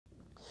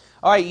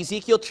All right,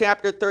 Ezekiel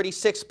chapter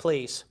 36,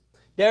 please.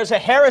 There's a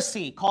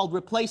heresy called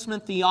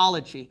replacement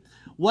theology.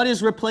 What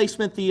is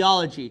replacement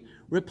theology?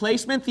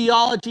 Replacement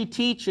theology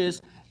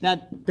teaches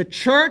that the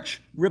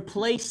church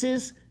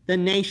replaces the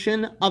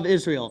nation of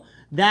Israel.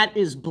 That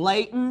is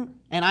blatant,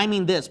 and I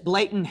mean this,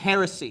 blatant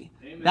heresy.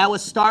 Amen. That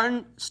was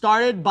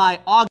started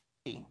by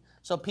Augustine.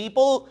 So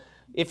people,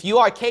 if you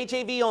are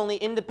KJV only,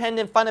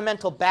 independent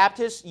fundamental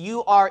Baptist,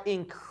 you are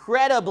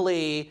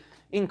incredibly,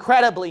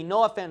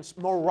 no offense,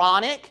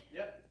 moronic.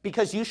 Yep.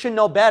 Because you should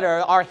know better.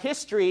 Our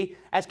history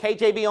as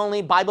KJV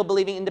only,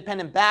 Bible-believing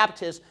independent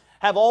Baptists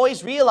have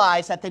always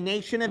realized that the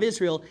nation of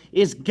Israel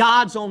is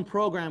God's own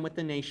program with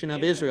the nation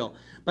of Israel.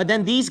 But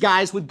then these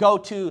guys would go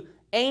to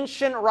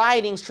ancient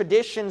writings,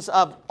 traditions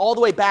of all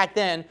the way back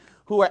then,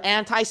 who were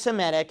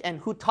anti-Semitic and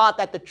who taught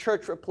that the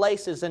church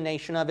replaces the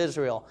nation of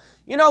Israel.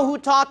 You know who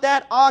taught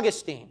that?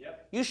 Augustine.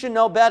 Yep. You should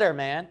know better,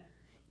 man.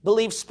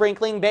 Believe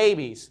sprinkling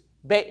babies.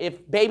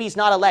 If babies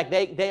not elect,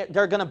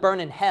 they're going to burn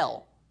in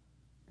hell.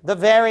 The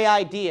very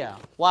idea.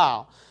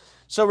 Wow.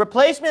 So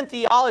replacement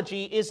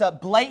theology is a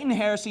blatant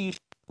heresy you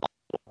should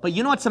follow. But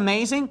you know what's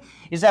amazing?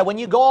 Is that when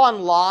you go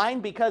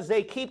online, because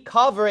they keep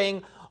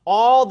covering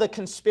all the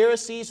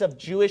conspiracies of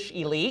Jewish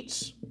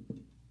elites,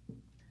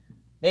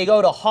 they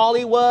go to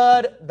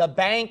Hollywood, the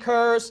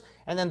bankers,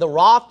 and then the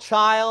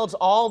Rothschilds,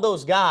 all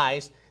those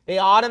guys, they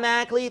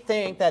automatically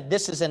think that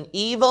this is an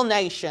evil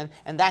nation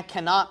and that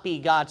cannot be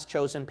God's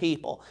chosen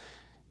people.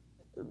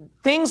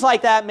 Things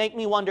like that make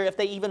me wonder if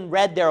they even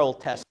read their Old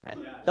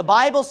Testament. The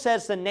Bible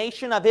says the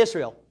nation of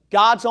Israel,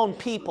 God's own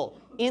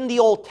people, in the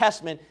Old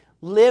Testament,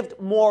 lived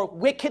more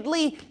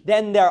wickedly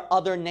than their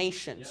other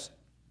nations.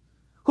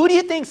 Who do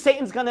you think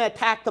Satan's going to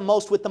attack the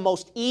most with the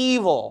most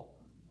evil?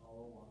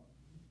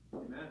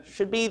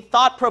 Should be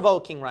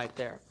thought-provoking right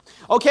there.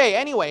 Okay,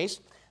 anyways,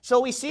 so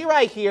we see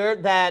right here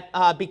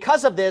that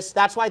because of this,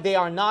 that's why they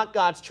are not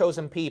God's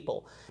chosen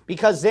people.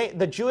 Because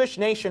the Jewish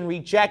nation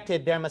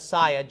rejected their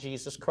Messiah,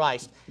 Jesus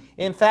Christ.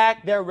 In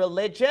fact, their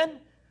religion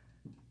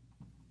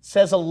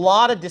says a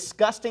lot of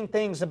disgusting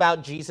things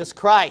about Jesus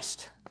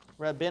Christ.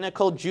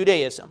 Rabbinical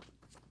Judaism,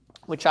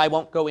 which I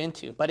won't go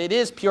into, but it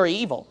is pure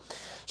evil.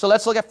 So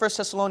let's look at 1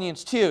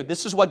 Thessalonians 2.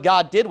 This is what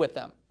God did with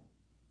them.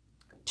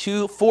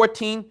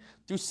 2:14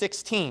 through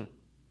 16.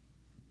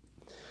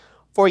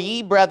 For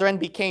ye, brethren,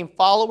 became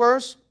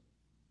followers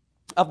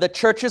of the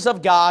churches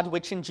of God,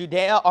 which in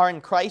Judea are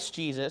in Christ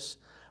Jesus.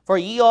 For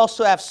ye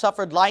also have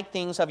suffered like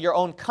things of your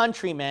own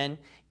countrymen,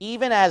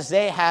 even as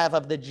they have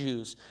of the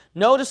Jews.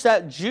 Notice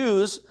that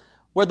Jews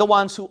were the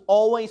ones who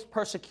always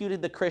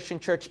persecuted the Christian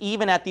church,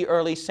 even at the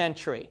early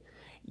century.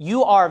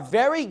 You are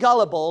very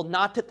gullible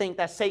not to think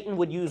that Satan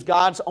would use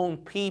God's own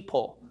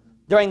people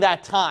during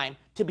that time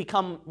to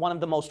become one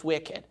of the most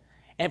wicked.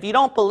 And if you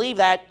don't believe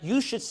that,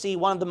 you should see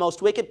one of the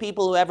most wicked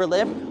people who ever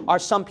lived are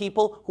some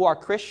people who are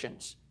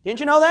Christians. Didn't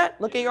you know that?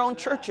 Look at your own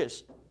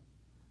churches.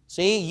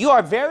 See, you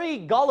are very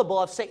gullible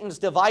of Satan's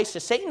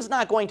devices. Satan's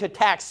not going to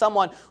attack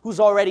someone who's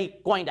already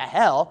going to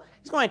hell.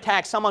 He's going to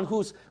attack someone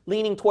who's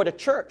leaning toward a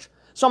church,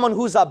 someone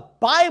who's a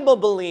Bible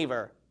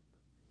believer.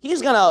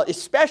 He's going to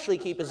especially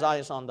keep his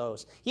eyes on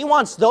those. He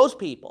wants those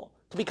people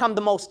to become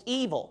the most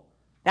evil.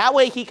 That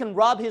way he can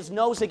rub his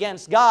nose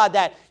against God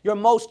that your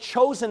most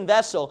chosen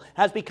vessel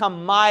has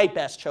become my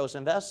best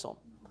chosen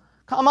vessel.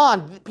 Come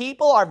on,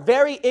 people are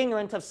very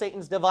ignorant of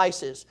Satan's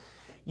devices.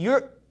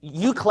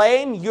 You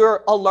claim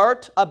you're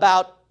alert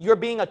about, you're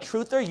being a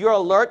truther, you're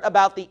alert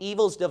about the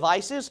evil's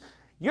devices.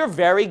 You're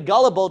very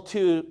gullible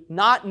to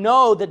not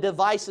know the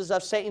devices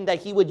of Satan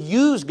that he would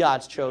use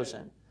God's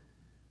chosen.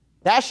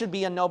 That should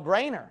be a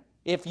no-brainer.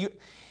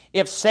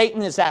 If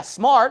Satan is that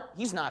smart,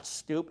 he's not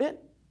stupid.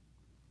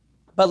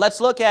 But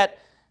let's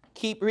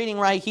keep reading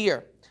right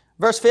here.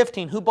 Verse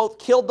 15, who both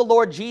killed the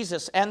Lord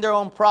Jesus and their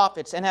own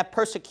prophets, and have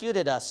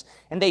persecuted us,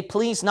 and they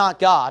please not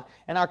God,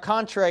 and are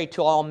contrary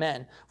to all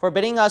men,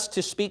 forbidding us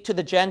to speak to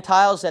the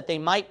Gentiles that they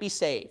might be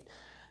saved.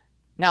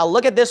 Now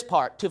look at this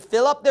part. To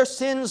fill up their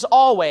sins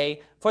always,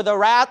 for the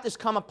wrath is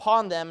come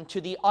upon them to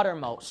the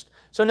uttermost.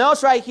 So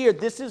notice right here,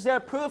 this is their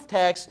proof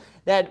text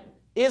that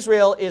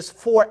Israel is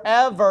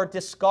forever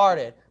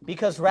discarded,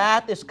 because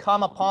wrath is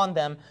come upon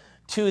them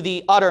to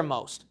the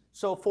uttermost.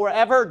 So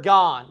forever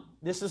gone.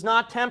 This is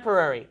not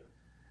temporary.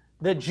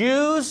 The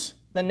Jews,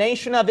 the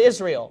nation of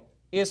Israel,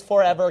 is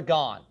forever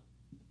gone.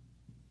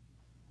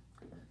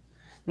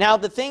 Now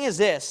the thing is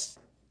this.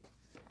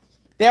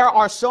 There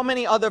are so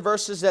many other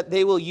verses that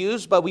they will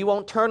use, but we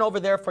won't turn over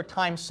there for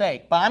time's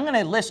sake. But I'm going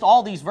to list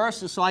all these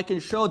verses so I can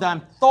show that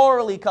I'm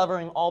thoroughly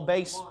covering all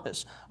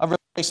bases of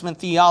replacement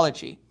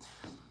theology.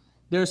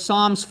 There's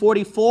Psalms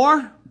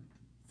 44,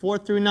 4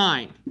 through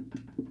 9.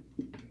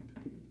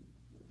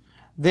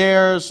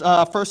 There's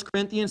 1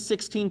 Corinthians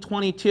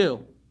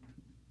 16:22.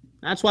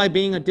 That's why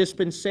being a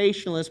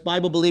dispensationalist,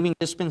 Bible-believing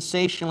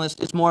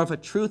dispensationalist, is more of a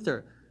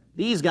truther.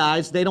 These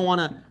guys, they don't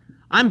want to...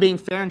 I'm being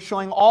fair and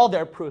showing all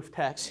their proof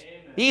texts.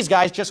 Amen. These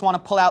guys just want to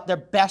pull out their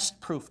best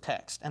proof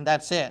text, and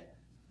that's it.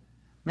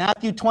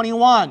 Matthew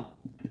 21.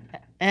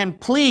 And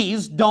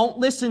please don't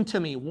listen to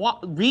me.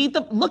 Look at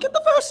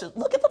the verses.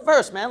 Look at the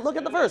verse, man. Look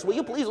at the verse. Will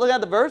you please look at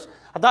the verse?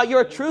 I thought you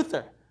were a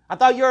truther. I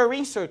thought you were a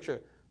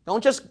researcher.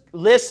 Don't just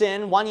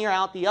listen one ear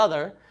out the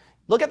other.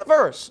 Look at the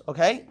verse,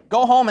 okay?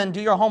 Go home and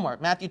do your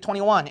homework. Matthew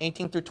 21,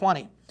 18 through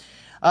 20.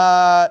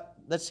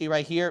 Let's see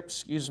right here.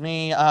 Excuse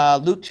me.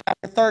 Luke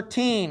chapter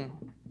 13,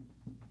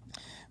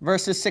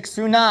 verses 6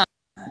 through 9.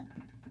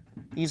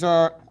 These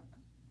are,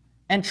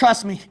 and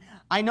trust me,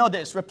 I know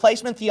this.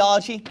 Replacement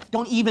theology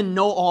don't even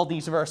know all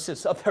these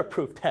verses of their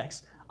proof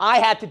text. I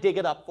had to dig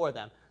it up for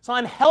them. So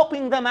I'm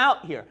helping them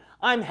out here.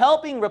 I'm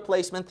helping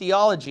replacement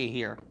theology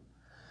here.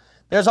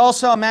 There's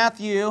also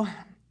Matthew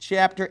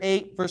chapter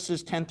 8,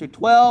 verses 10 through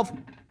 12.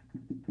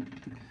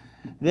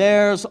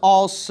 There's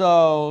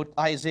also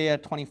Isaiah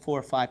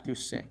 24, 5 through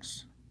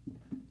 6.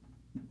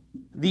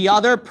 The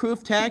other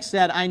proof text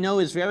that I know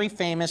is very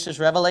famous is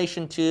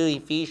Revelation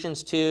 2,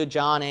 Ephesians 2,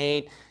 John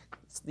 8,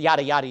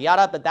 yada, yada,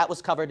 yada, but that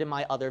was covered in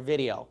my other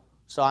video.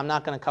 So I'm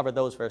not going to cover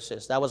those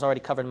verses. That was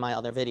already covered in my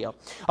other video.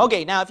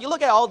 Okay, now if you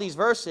look at all these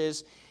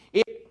verses,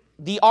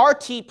 the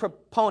RT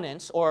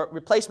proponents, or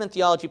replacement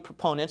theology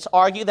proponents,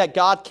 argue that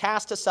God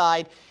cast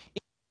aside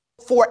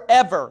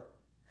forever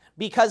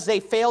because they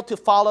failed to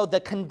follow the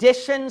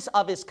conditions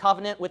of his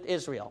covenant with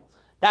Israel.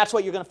 That's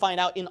what you're going to find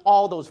out in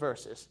all those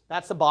verses.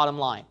 That's the bottom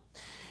line.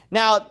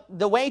 Now,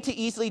 the way to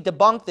easily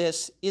debunk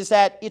this is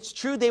that it's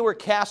true they were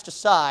cast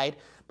aside,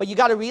 but you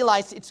got to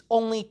realize it's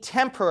only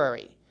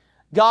temporary.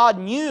 God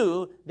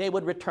knew they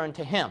would return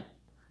to him.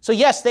 So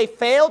yes, they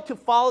failed to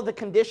follow the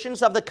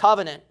conditions of the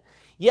covenant.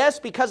 Yes,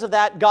 because of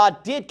that,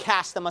 God did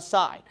cast them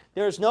aside.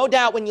 There is no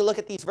doubt when you look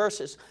at these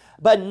verses.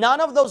 But none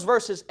of those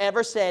verses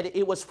ever said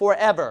it was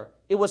forever.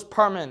 It was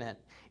permanent.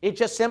 It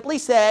just simply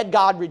said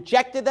God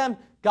rejected them,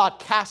 God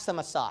cast them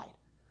aside.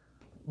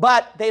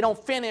 But they don't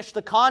finish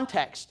the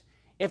context.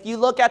 If you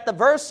look at the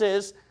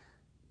verses,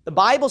 the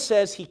Bible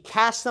says he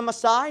cast them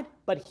aside,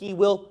 but he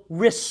will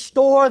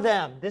restore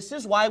them. This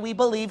is why we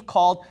believe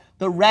called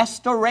the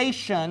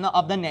restoration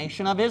of the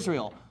nation of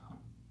Israel.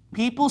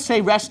 People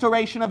say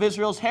restoration of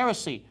Israel's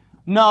heresy.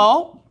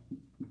 No.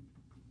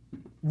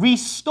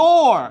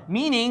 Restore,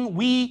 meaning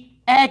we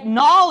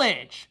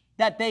acknowledge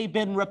that they've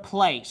been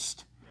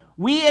replaced.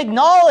 We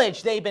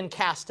acknowledge they've been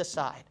cast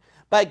aside.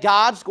 But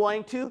God's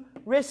going to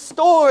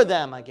restore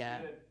them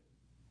again.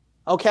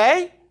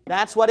 Okay?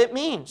 That's what it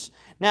means.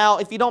 Now,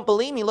 if you don't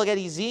believe me, look at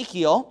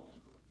Ezekiel.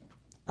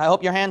 I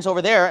hope your hand's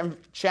over there in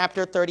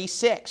chapter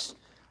 36.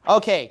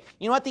 Okay,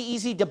 you know what the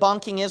easy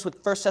debunking is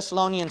with 1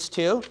 Thessalonians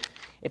 2?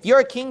 If you're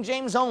a King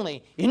James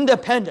only,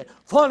 independent,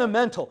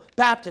 fundamental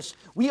Baptist,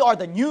 we are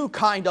the new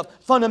kind of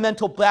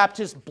fundamental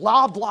Baptist,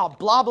 blah, blah,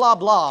 blah, blah,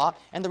 blah.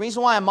 And the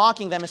reason why I'm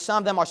mocking them is some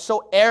of them are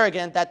so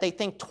arrogant that they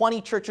think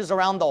 20 churches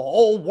around the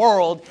whole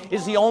world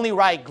is the only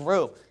right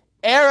group.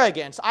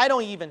 Arrogance. I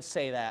don't even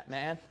say that,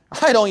 man.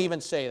 I don't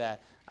even say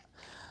that.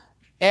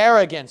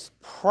 Arrogance.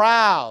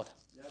 Proud.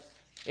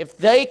 If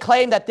they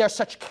claim that they're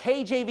such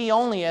KJV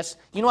onlyists,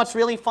 you know what's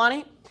really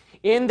funny?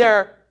 In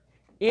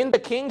the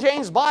King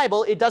James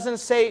Bible, it doesn't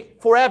say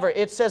forever.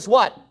 It says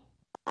what?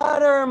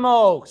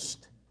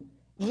 Uttermost.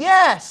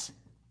 Yes,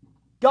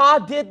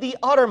 God did the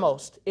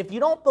uttermost. If you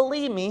don't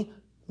believe me,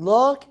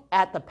 look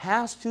at the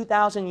past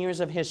 2,000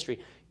 years of history.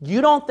 You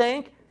don't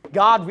think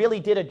God really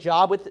did a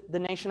job with the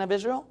nation of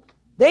Israel?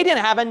 They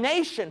didn't have a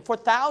nation for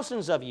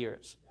thousands of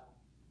years.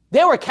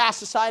 They were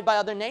cast aside by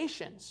other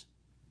nations.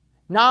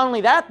 Not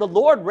only that, the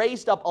Lord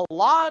raised up a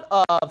lot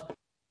of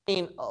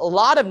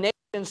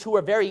nations who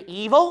were very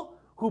evil,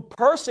 who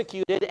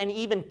persecuted and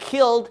even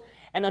killed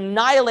and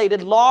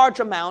annihilated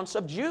large amounts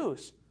of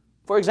Jews.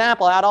 For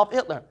example, Adolf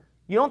Hitler.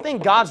 You don't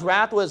think God's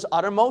wrath was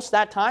uttermost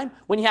that time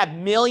when he had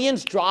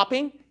millions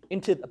dropping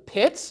into the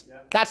pits? Yeah.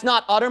 That's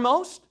not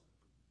uttermost?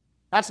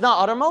 That's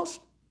not uttermost?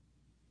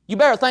 You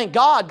better thank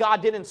God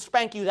God didn't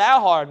spank you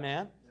that hard,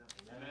 man.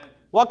 Yeah.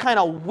 What kind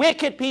of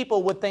wicked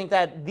people would think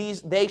that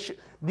these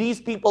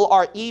people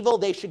are evil,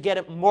 they should get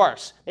it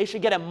worse. They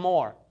should get it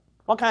more.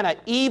 What kind of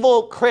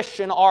evil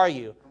Christian are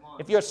you?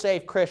 If you're a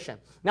saved Christian.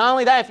 Not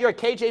only that, if you're a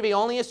KJV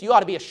onlyist, you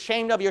ought to be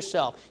ashamed of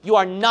yourself. You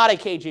are not a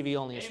KJV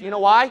onlyist. Amen. You know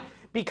why?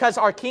 Because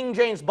our King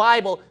James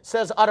Bible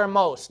says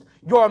uttermost.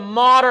 Your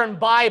modern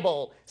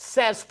Bible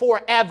says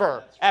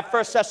forever at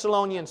 1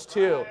 Thessalonians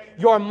 2.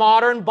 Your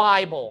modern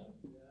Bible.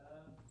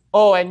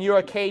 Oh, and you're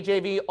a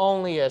KJV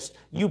onlyist.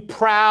 You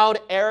proud,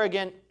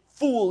 arrogant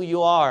fool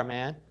you are,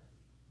 man.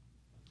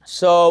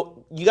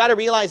 So you got to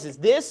realize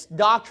this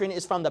doctrine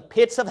is from the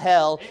pits of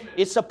hell. Amen.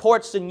 It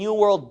supports the New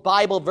World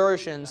Bible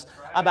versions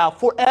about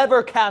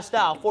forever cast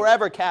out,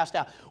 forever cast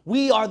out.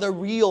 We are the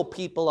real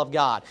people of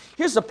God.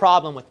 Here's the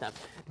problem with them.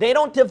 They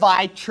don't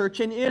divide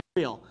church and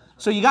Israel.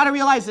 So you got to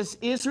realize this.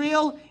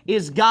 Israel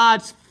is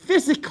God's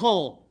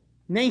physical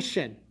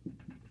nation.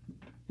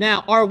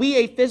 Now, are we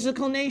a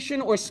physical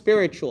nation or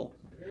spiritual?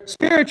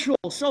 Spiritual.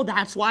 So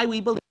that's why we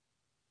believe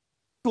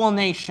in a spiritual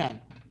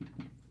nation.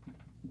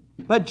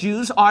 But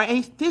Jews are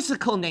a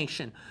physical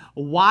nation.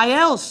 Why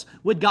else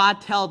would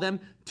God tell them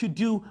to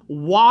do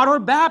water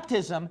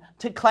baptism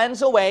to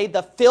cleanse away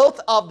the filth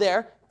of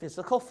their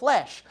physical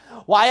flesh.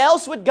 Why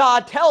else would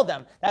God tell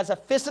them? As a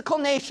physical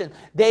nation,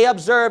 they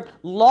observed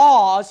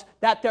laws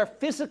that their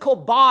physical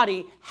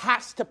body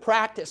has to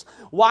practice.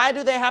 Why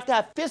do they have to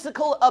have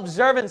physical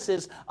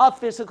observances of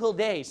physical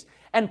days?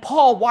 And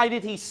Paul, why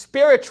did he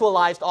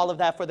spiritualize all of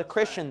that for the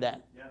Christian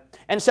then?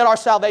 And said our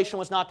salvation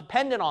was not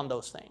dependent on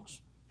those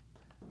things.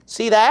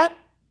 See that?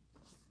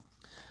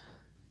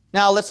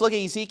 Now let's look at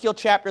Ezekiel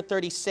chapter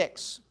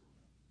 36.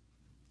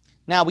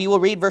 Now we will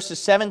read verses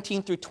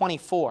 17 through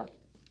 24.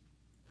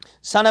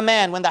 Son of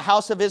man, when the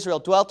house of Israel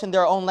dwelt in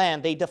their own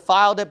land, they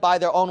defiled it by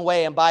their own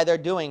way and by their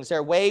doings.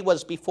 Their way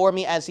was before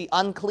me as the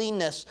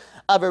uncleanness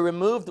of a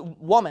removed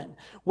woman.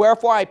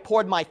 Wherefore I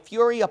poured my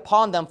fury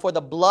upon them for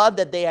the blood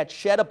that they had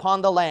shed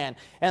upon the land,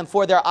 and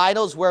for their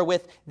idols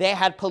wherewith they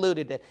had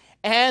polluted it.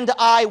 And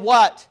I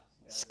what?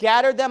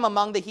 Scattered them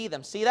among the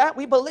heathen. See that?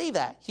 We believe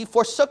that. He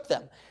forsook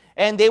them.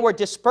 And they were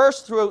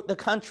dispersed through the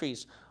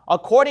countries,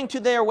 according to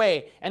their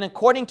way, and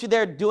according to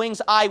their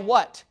doings I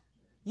what?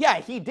 Yeah,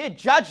 he did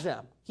judge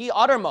them. He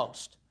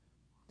uttermost.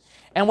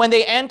 And when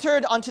they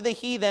entered unto the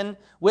heathen,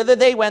 whither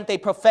they went, they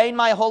profaned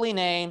my holy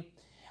name.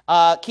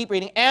 Keep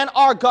reading. And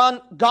are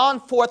gone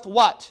forth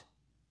what?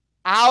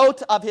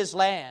 Out of his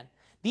land.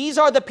 These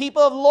are the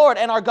people of the Lord,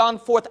 and are gone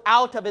forth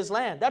out of his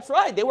land. That's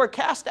right. They were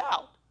cast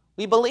out.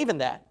 We believe in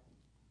that.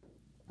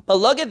 But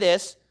look at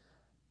this.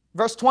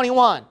 Verse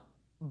 21.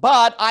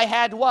 But I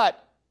had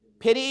what?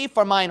 Pity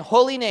for mine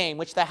holy name,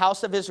 which the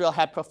house of Israel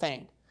had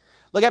profaned.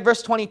 Look at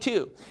verse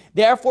 22.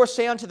 Therefore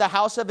say unto the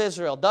house of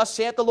Israel, thus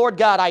saith the Lord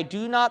God, I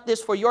do not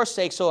this for your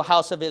sakes, O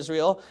house of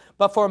Israel,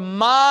 but for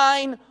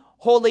mine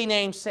holy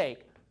name's sake.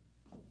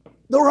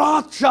 The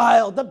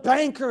Rothschild, the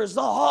bankers,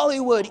 the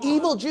Hollywood,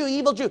 evil Jew,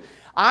 evil Jew.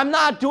 I'm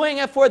not doing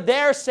it for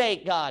their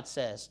sake, God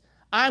says.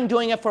 I'm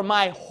doing it for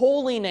my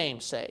holy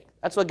name's sake.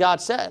 That's what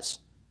God says.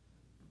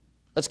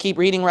 Let's keep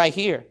reading right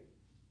here.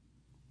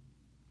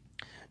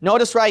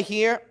 Notice right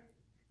here,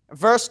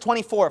 verse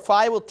 24. For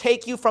I will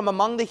take you from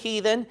among the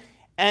heathen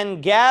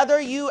and gather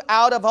you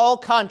out of all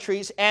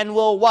countries and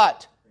will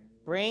what?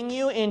 Bring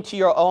you into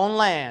your own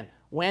land.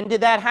 When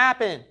did that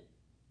happen?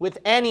 With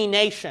any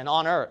nation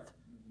on earth.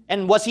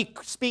 And was he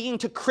speaking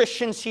to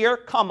Christians here?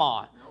 Come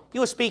on. He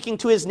was speaking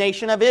to his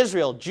nation of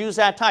Israel, Jews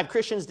at that time.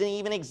 Christians didn't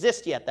even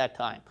exist yet that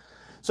time.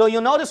 So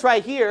you'll notice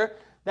right here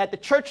that the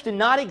church did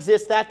not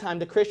exist that time,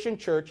 the Christian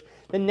church.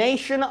 The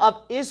nation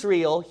of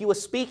Israel, he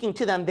was speaking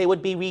to them, they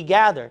would be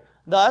regathered.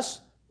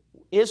 Thus,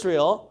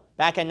 Israel,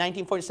 back in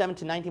 1947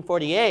 to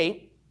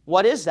 1948,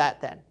 what is that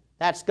then?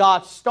 That's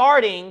God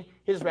starting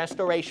his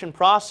restoration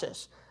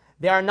process.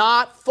 They are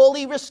not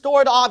fully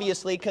restored,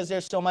 obviously, because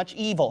there's so much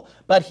evil.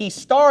 But he's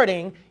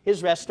starting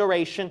his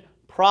restoration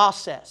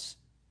process.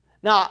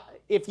 Now,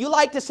 if you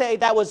like to say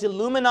that was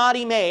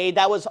Illuminati made,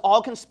 that was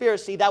all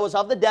conspiracy, that was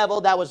of the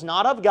devil, that was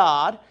not of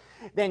God,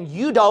 then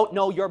you don't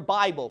know your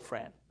Bible,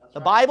 friend. The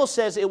Bible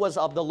says it was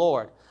of the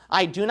Lord.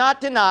 I do not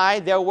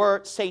deny there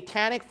were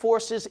satanic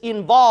forces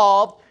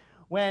involved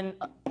when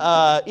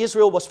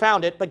Israel was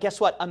founded, but guess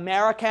what?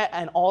 America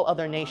and all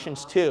other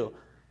nations too.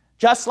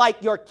 Just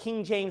like your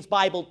King James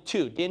Bible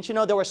too. Didn't you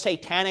know there were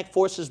satanic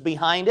forces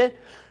behind it?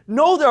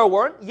 No, there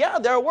weren't. Yeah,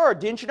 there were.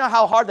 Didn't you know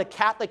how hard the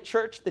Catholic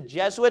Church, the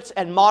Jesuits,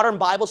 and modern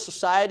Bible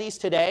societies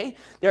today,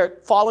 they're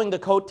following the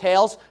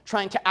coattails,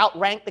 trying to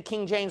outrank the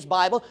King James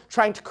Bible,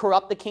 trying to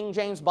corrupt the King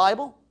James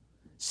Bible?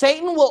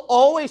 Satan will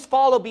always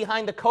follow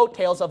behind the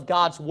coattails of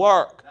God's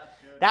work.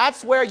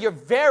 That's where you're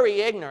very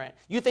ignorant.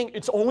 You think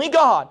it's only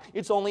God,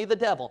 it's only the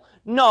devil.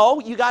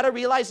 No, you got to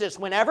realize this.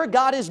 Whenever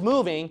God is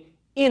moving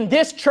in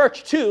this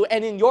church too,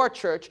 and in your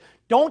church,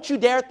 don't you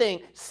dare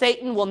think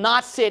Satan will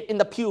not sit in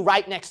the pew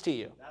right next to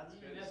you. That's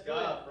good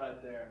stuff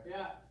right there.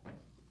 Yeah.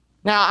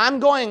 Now, I'm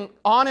going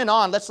on and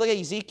on. Let's look at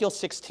Ezekiel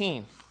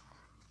 16.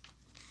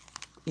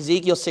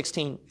 Ezekiel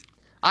 16.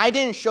 I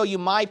didn't show you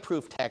my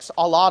proof text,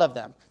 a lot of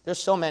them. There's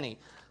so many.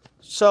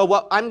 So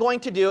what I'm going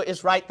to do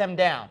is write them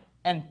down.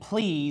 And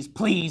please,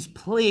 please,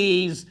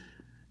 please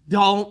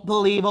don't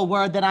believe a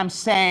word that I'm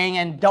saying,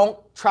 and don't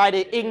try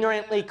to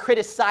ignorantly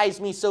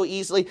criticize me so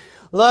easily.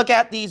 Look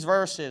at these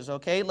verses,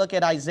 okay? Look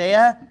at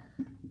Isaiah.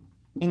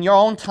 In your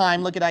own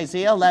time, look at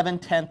Isaiah 11,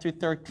 10 through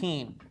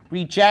 13.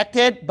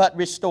 Rejected but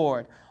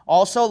restored.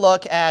 Also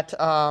look at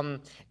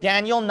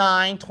Daniel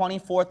 9,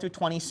 24 through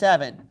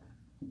 27.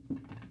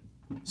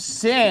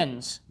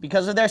 Sins,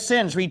 because of their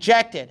sins,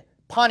 rejected,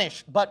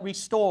 punished but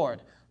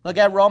restored. Look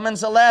at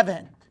Romans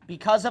 11.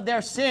 Because of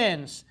their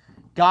sins,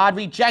 God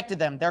rejected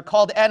them. They're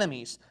called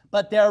enemies,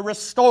 but they're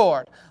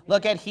restored.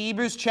 Look at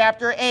Hebrews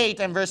chapter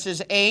 8 and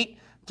verses 8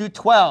 through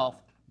 12.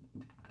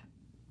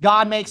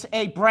 God makes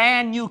a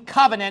brand new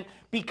covenant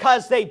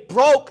because they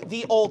broke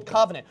the old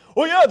covenant.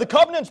 Oh yeah, the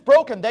covenant's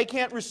broken. They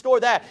can't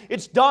restore that.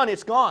 It's done.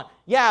 It's gone.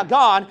 Yeah,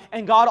 gone.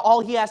 And God, all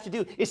he has to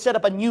do is set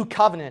up a new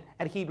covenant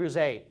at Hebrews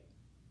 8.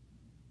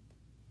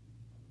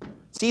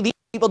 See, these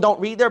people don't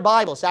read their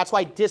Bibles. That's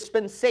why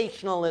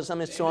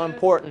dispensationalism is so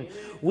important.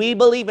 We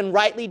believe in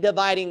rightly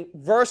dividing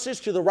verses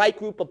to the right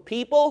group of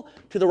people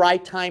to the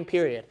right time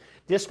period.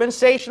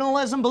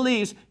 Dispensationalism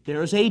believes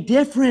there's a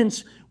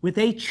difference with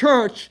a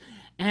church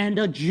and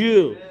a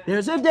Jew.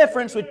 There's a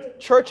difference with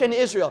church and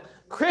Israel.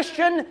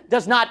 Christian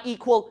does not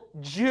equal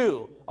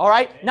Jew. All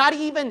right? Not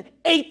even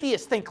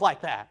atheists think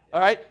like that.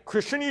 All right?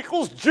 Christian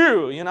equals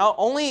Jew, you know?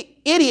 Only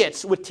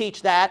idiots would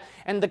teach that.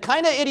 And the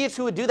kind of idiots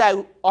who would do that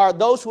are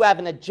those who have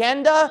an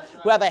agenda,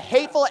 who have a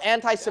hateful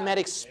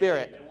anti-Semitic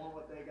spirit.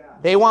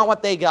 They want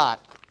what they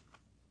got.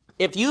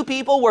 If you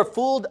people were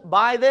fooled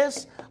by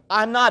this,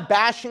 I'm not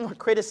bashing or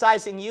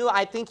criticizing you.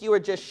 I think you are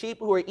just sheep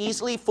who are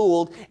easily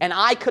fooled, and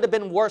I could have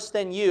been worse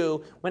than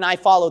you when I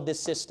followed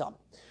this system.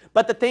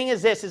 But the thing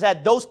is this, is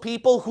that those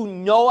people who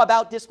know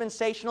about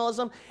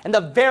dispensationalism and the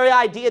very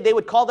idea they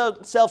would call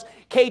themselves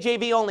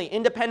KJV only,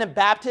 independent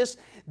Baptists,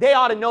 they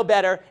ought to know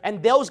better.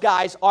 And those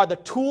guys are the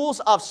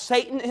tools of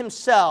Satan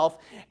himself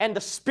and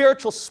the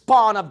spiritual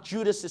spawn of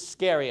Judas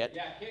Iscariot.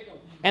 Yeah, kick him.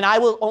 And I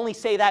will only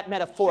say that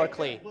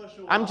metaphorically.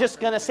 I'm just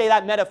going to say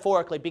that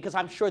metaphorically because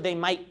I'm sure they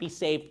might be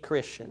saved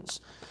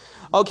Christians.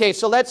 Okay,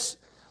 so let's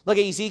look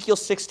at Ezekiel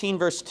 16,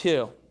 verse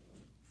 2.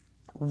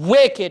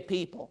 Wicked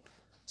people.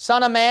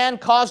 Son of man,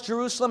 cause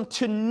Jerusalem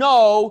to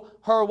know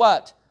her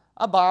what?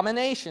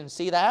 Abomination.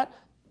 See that?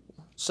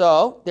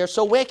 So, they're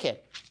so wicked.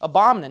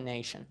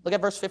 Abomination. Look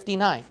at verse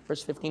 59.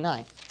 Verse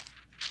 59.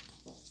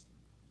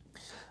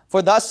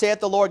 For thus saith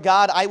the Lord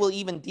God, I will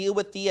even deal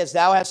with thee as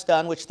thou hast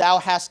done, which thou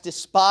hast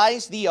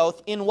despised the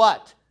oath in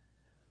what?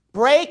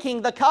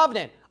 Breaking the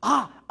covenant.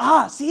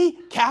 See?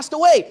 Cast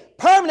away.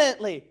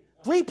 Permanently.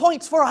 3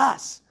 points for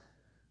us.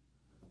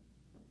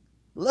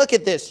 Look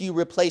at this, you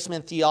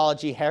replacement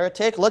theology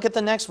heretic. Look at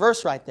the next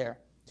verse right there.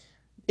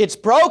 It's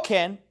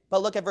broken,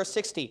 but look at verse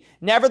 60.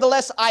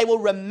 Nevertheless, I will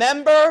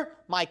remember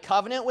my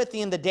covenant with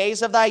thee in the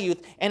days of thy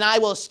youth, and I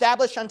will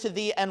establish unto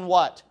thee and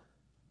what?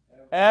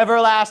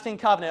 Everlasting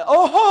covenant.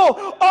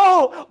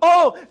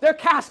 They're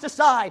cast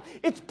aside.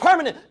 It's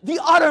permanent. The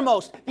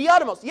uttermost. The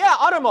uttermost. Yeah,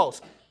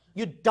 uttermost.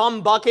 You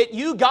dumb bucket,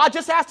 you. God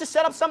just has to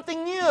set up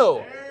something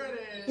new.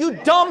 You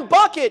dumb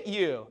bucket,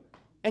 you.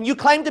 And you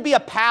claim to be a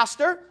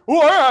pastor? Oh,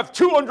 I have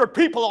 200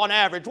 people on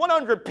average,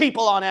 100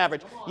 people on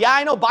average. Yeah,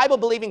 I know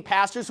Bible-believing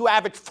pastors who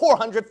average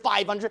 400,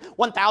 500,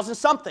 1,000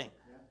 something.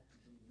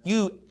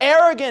 You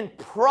arrogant,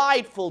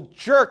 prideful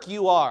jerk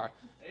you are.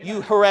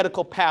 You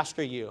heretical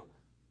pastor, you.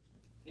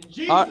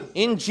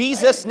 In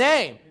Jesus'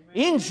 name.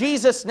 In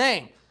Jesus'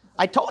 name.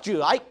 I told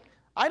you, I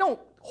don't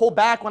hold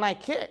back when I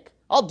kick.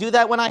 I'll do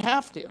that when I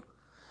have to.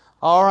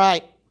 All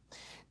right.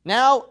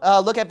 Now,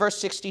 look at verse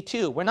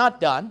 62. We're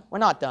not done. We're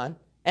not done.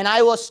 And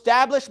I will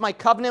establish my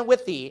covenant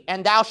with thee,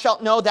 and thou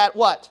shalt know that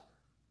what?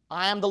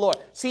 I am the Lord.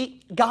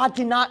 See, God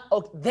did not,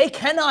 they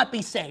cannot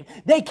be saved.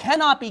 They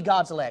cannot be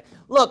God's elect.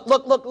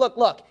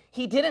 Look.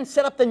 He didn't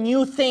set up the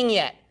new thing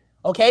yet.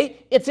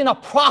 Okay? It's in a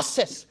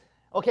process.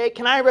 Okay?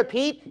 Can I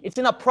repeat? It's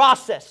in a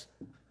process.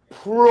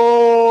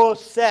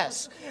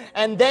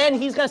 And then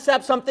he's going to set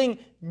up something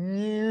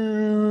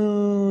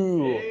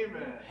new.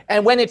 Amen.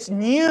 And when it's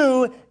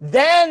new,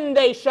 then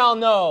they shall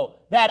know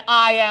that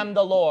I am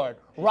the Lord.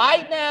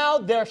 Right now,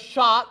 they're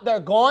shocked. They're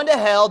going to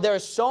hell.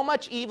 There's so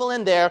much evil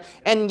in there.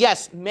 And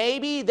yes,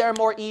 maybe they're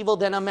more evil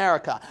than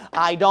America.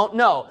 I don't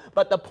know.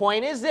 But the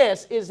point is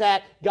this, is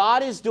that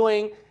God is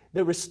doing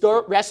the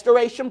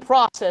restoration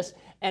process.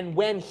 And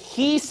when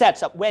he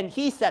sets up,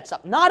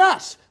 not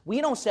us,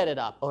 we don't set it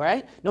up, all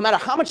right? No matter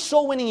how much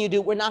soul winning you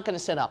do, we're not going to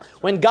set up.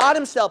 When God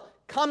himself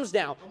comes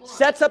down,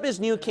 sets up his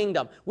new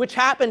kingdom, which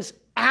happens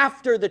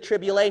after the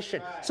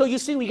tribulation. So you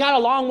see, we got a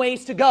long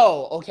ways to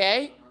go,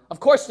 okay? Of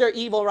course, they're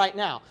evil right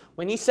now.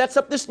 When he sets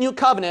up this new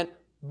covenant,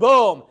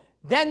 boom,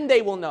 then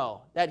they will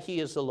know that he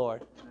is the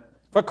Lord.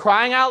 For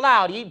crying out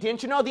loud,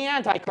 didn't you know the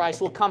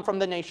Antichrist will come from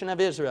the nation of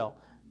Israel?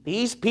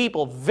 These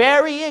people,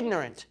 very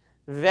ignorant,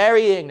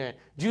 very ignorant.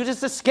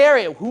 Judas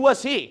Iscariot, who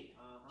was he?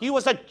 He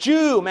was a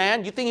Jew,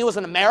 man. You think he was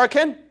an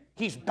American?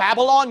 He's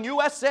Babylon,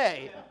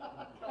 USA.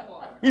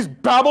 He's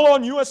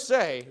Babylon,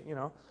 USA, you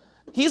know.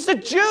 He's a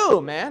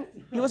Jew, man.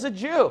 He was a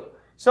Jew.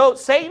 So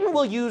Satan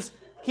will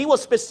he will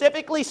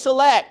specifically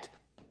select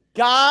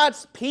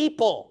God's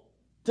people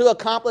to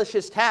accomplish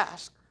his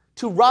task,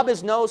 to rub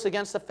his nose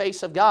against the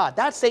face of God.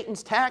 That's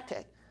Satan's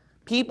tactic.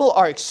 People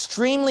are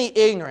extremely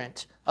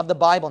ignorant of the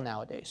Bible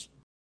nowadays.